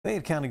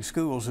Fayette County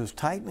Schools is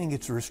tightening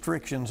its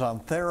restrictions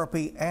on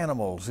therapy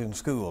animals in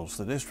schools.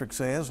 The district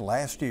says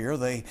last year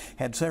they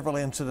had several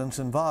incidents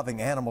involving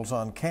animals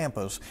on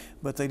campus,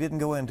 but they didn't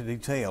go into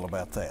detail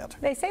about that.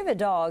 They say the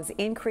dogs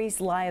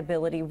increase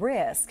liability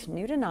risk.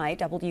 New tonight,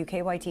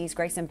 WKYT's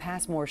Grayson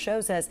Passmore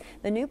shows us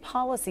the new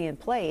policy in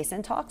place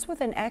and talks with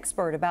an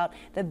expert about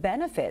the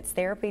benefits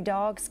therapy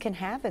dogs can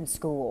have in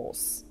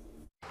schools.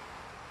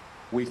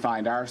 We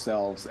find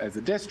ourselves as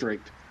a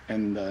district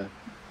in the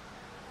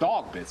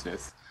dog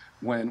business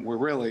when we're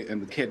really in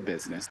the kid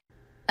business.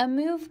 A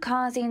move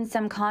causing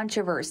some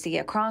controversy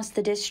across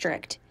the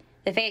district.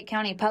 The Fayette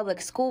County Public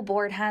School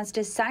Board has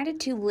decided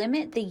to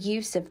limit the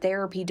use of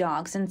therapy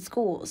dogs in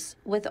schools,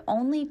 with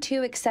only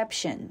 2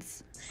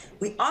 exceptions.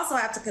 We also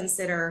have to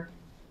consider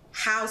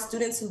how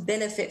students who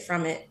benefit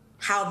from it,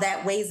 how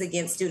that weighs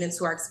against students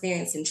who are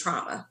experiencing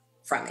trauma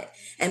from it,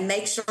 and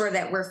make sure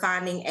that we're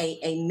finding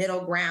a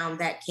middle ground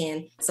that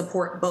can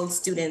support both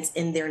students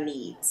in their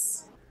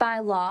needs. By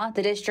law,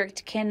 the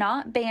district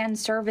cannot ban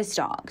service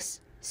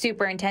dogs.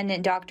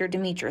 Superintendent Dr.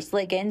 Demetrius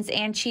Liggins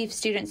and Chief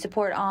Student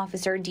Support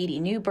Officer Dee Dee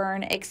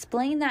Newbern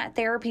explain that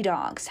therapy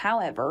dogs,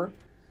 however,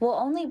 will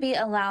only be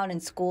allowed in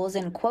schools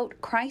in,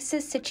 quote,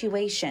 crisis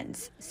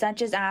situations,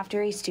 such as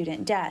after a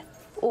student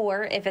death,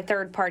 or if a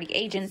third-party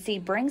agency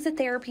brings a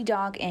therapy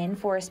dog in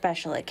for a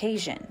special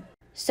occasion.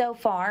 So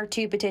far,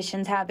 2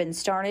 petitions have been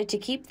started to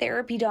keep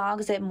therapy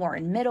dogs at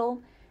Morton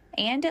Middle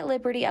and at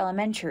Liberty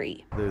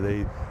Elementary.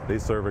 They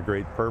serve a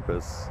great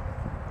purpose,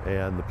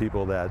 and the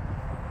people that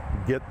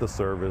get the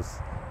service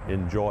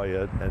enjoy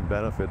it and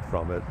benefit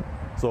from it.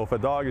 So if a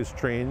dog is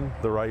trained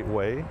the right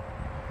way,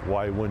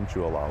 why wouldn't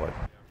you allow it?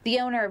 The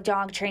owner of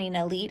Dog Training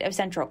Elite of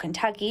Central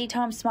Kentucky,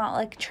 Tom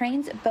Smotlick,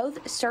 trains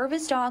both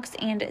service dogs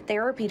and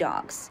therapy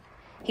dogs.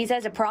 He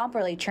says a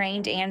properly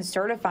trained and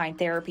certified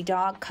therapy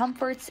dog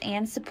comforts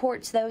and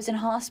supports those in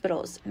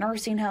hospitals,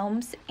 nursing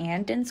homes,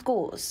 and in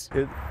schools.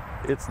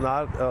 It's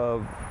not a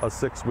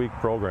 6-week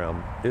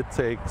program. It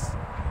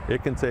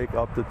can take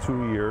up to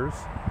 2 years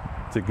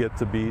to get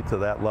to be to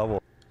that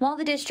level. While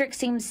the district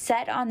seems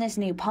set on this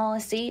new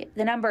policy,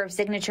 the number of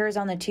signatures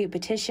on the 2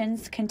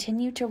 petitions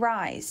continue to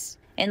rise.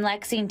 In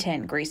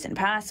Lexington, Grayson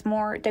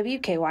Passmore,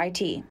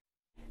 WKYT.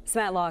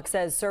 Smatlock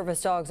says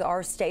service dogs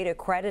are state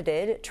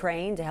accredited,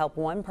 trained to help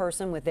one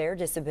person with their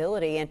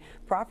disability, and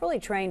properly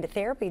trained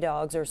therapy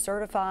dogs are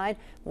certified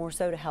more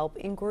so to help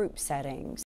in group settings.